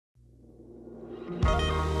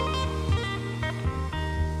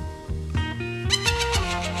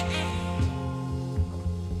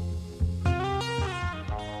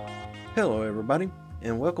Hello everybody,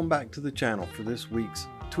 and welcome back to the channel for this week's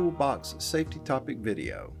Toolbox safety topic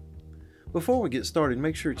video. Before we get started,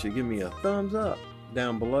 make sure that you give me a thumbs up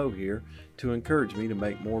down below here to encourage me to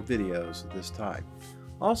make more videos of this type.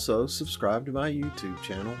 Also, subscribe to my YouTube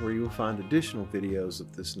channel where you will find additional videos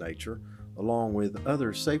of this nature along with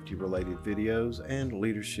other safety related videos and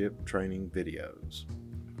leadership training videos.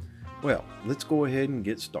 Well, let's go ahead and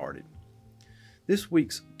get started. This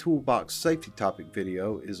week's Toolbox safety topic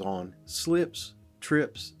video is on slips,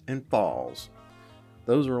 trips, and falls.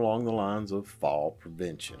 Those are along the lines of fall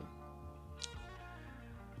prevention.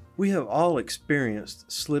 We have all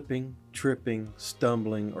experienced slipping, tripping,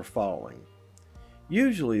 stumbling, or falling.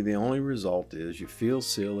 Usually the only result is you feel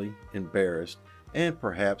silly, embarrassed, and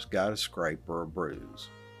perhaps got a scrape or a bruise.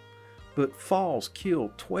 But falls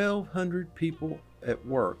kill 1,200 people at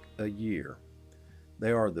work a year.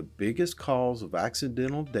 They are the biggest cause of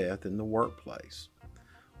accidental death in the workplace.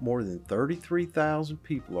 More than 33,000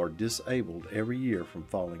 people are disabled every year from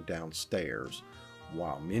falling down stairs,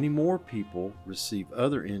 while many more people receive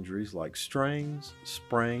other injuries like strains,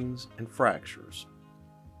 sprains, and fractures.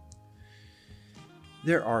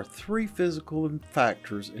 There are three physical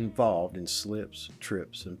factors involved in slips,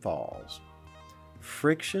 trips, and falls: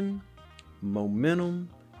 friction, momentum,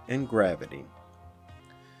 and gravity.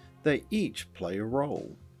 They each play a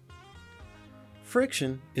role.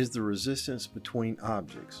 Friction is the resistance between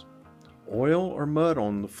objects. Oil or mud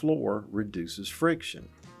on the floor reduces friction.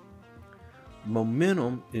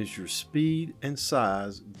 Momentum is your speed and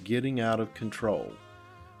size getting out of control,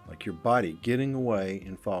 like your body getting away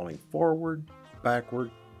and falling forward,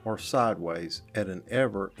 backward, or sideways at an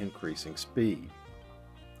ever-increasing speed.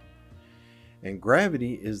 And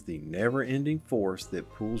gravity is the never-ending force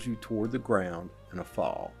that pulls you toward the ground in a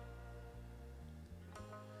fall.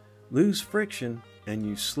 Lose friction and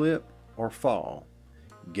you slip or fall.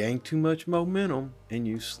 Gain too much momentum and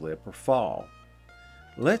you slip or fall.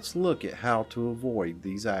 Let's look at how to avoid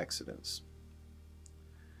these accidents.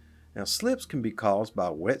 Now, slips can be caused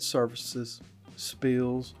by wet surfaces,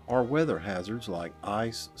 spills, or weather hazards like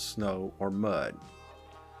ice, snow, or mud.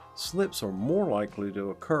 Slips are more likely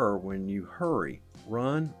to occur when you hurry,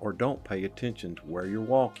 run, or don't pay attention to where you're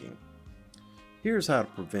walking. Here's how to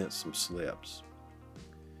prevent some slips.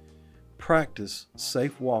 Practice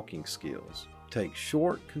safe walking skills. Take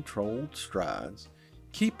short, controlled strides,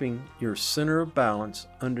 keeping your center of balance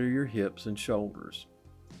under your hips and shoulders.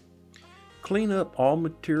 Clean up all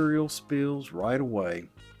material spills right away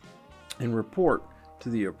and report to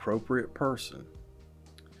the appropriate person.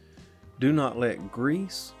 Do not let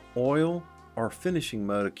grease, oil, or finishing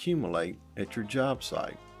mud accumulate at your job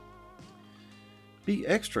site. Be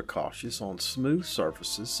extra cautious on smooth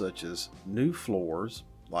surfaces such as new floors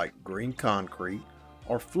like green concrete,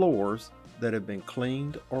 or floors that have been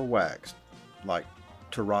cleaned or waxed like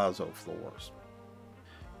terrazzo floors.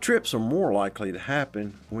 Trips are more likely to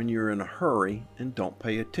happen when you're in a hurry and don't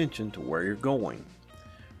pay attention to where you're going.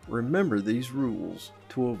 Remember these rules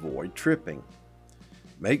to avoid tripping.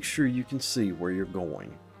 Make sure you can see where you're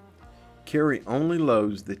going. Carry only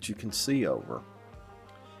loads that you can see over.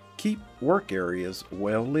 Keep work areas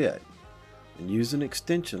well lit and use an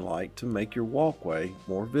extension light to make your walkway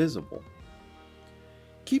more visible.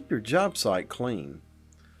 Keep your job site clean.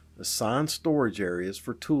 Assign storage areas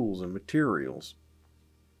for tools and materials.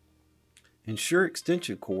 Ensure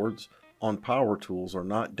extension cords on power tools are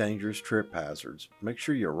not dangerous trip hazards. Make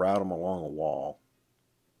sure you route them along a wall.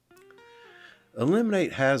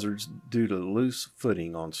 Eliminate hazards due to loose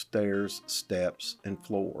footing on stairs, steps, and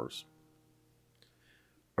floors.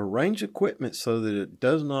 Arrange equipment so that it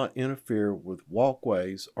does not interfere with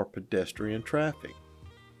walkways or pedestrian traffic.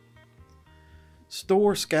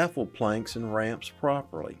 Store scaffold planks and ramps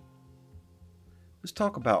properly. Let's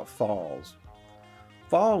talk about falls.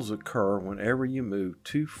 Falls occur whenever you move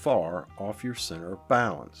too far off your center of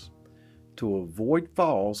balance. To avoid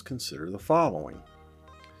falls, consider the following.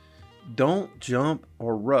 Don't jump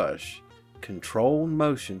or rush. Controlled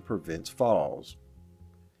motion prevents falls.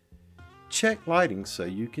 Check lighting so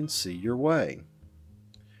you can see your way.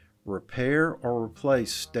 Repair or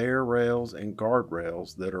replace stair rails and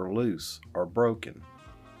guardrails that are loose or broken.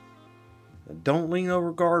 Now, don't lean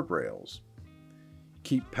over guardrails.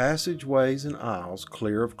 Keep passageways and aisles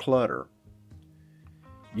clear of clutter.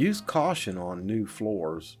 Use caution on new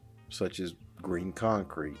floors, such as green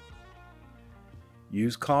concrete.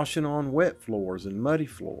 Use caution on wet floors and muddy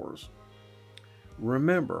floors.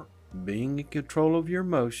 Remember, being in control of your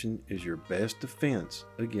motion is your best defense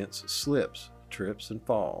against slips, trips, and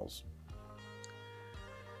falls.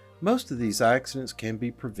 Most of these accidents can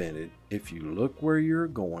be prevented if you look where you're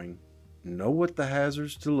going, know what the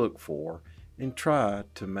hazards to look for, and try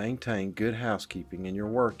to maintain good housekeeping in your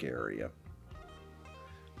work area.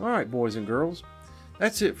 Alright, boys and girls,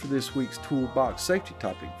 that's it for this week's Toolbox Safety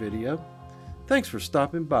Topic video. Thanks for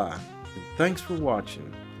stopping by, and thanks for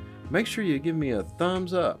watching. Make sure you give me a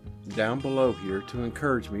thumbs up down below here to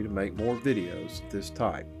encourage me to make more videos of this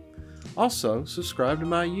type. Also, subscribe to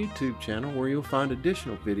my YouTube channel where you'll find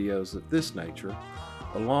additional videos of this nature,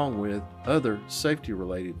 along with other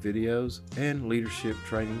safety-related videos and leadership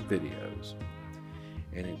training videos.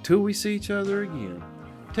 And until we see each other again,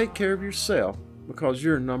 take care of yourself because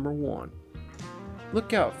you're number one.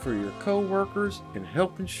 Look out for your co-workers and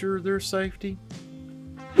help ensure their safety.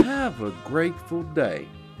 Have a grateful day,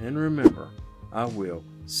 and remember, I will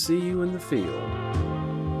see you in the field.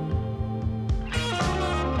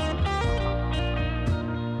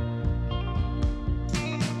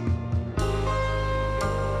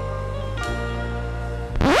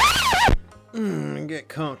 Get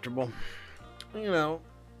comfortable. You know,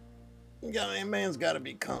 a man's got to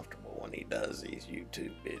be comfortable when he does these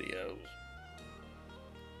YouTube videos.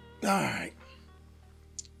 All right.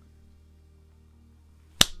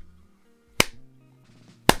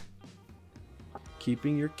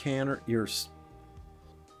 Keeping your canner,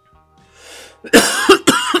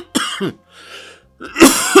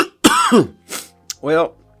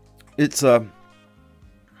 well, it's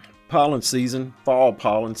pollen season, fall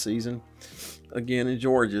pollen season again in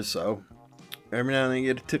Georgia, so every now and then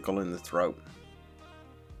you get a tickle in the throat.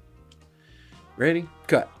 Ready?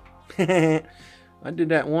 Cut. I did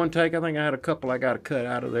that one take. I think I had a couple I got to cut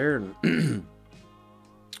out of there, and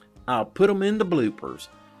I'll put them in the bloopers.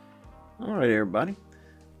 All right, everybody.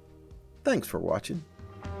 Thanks for watching.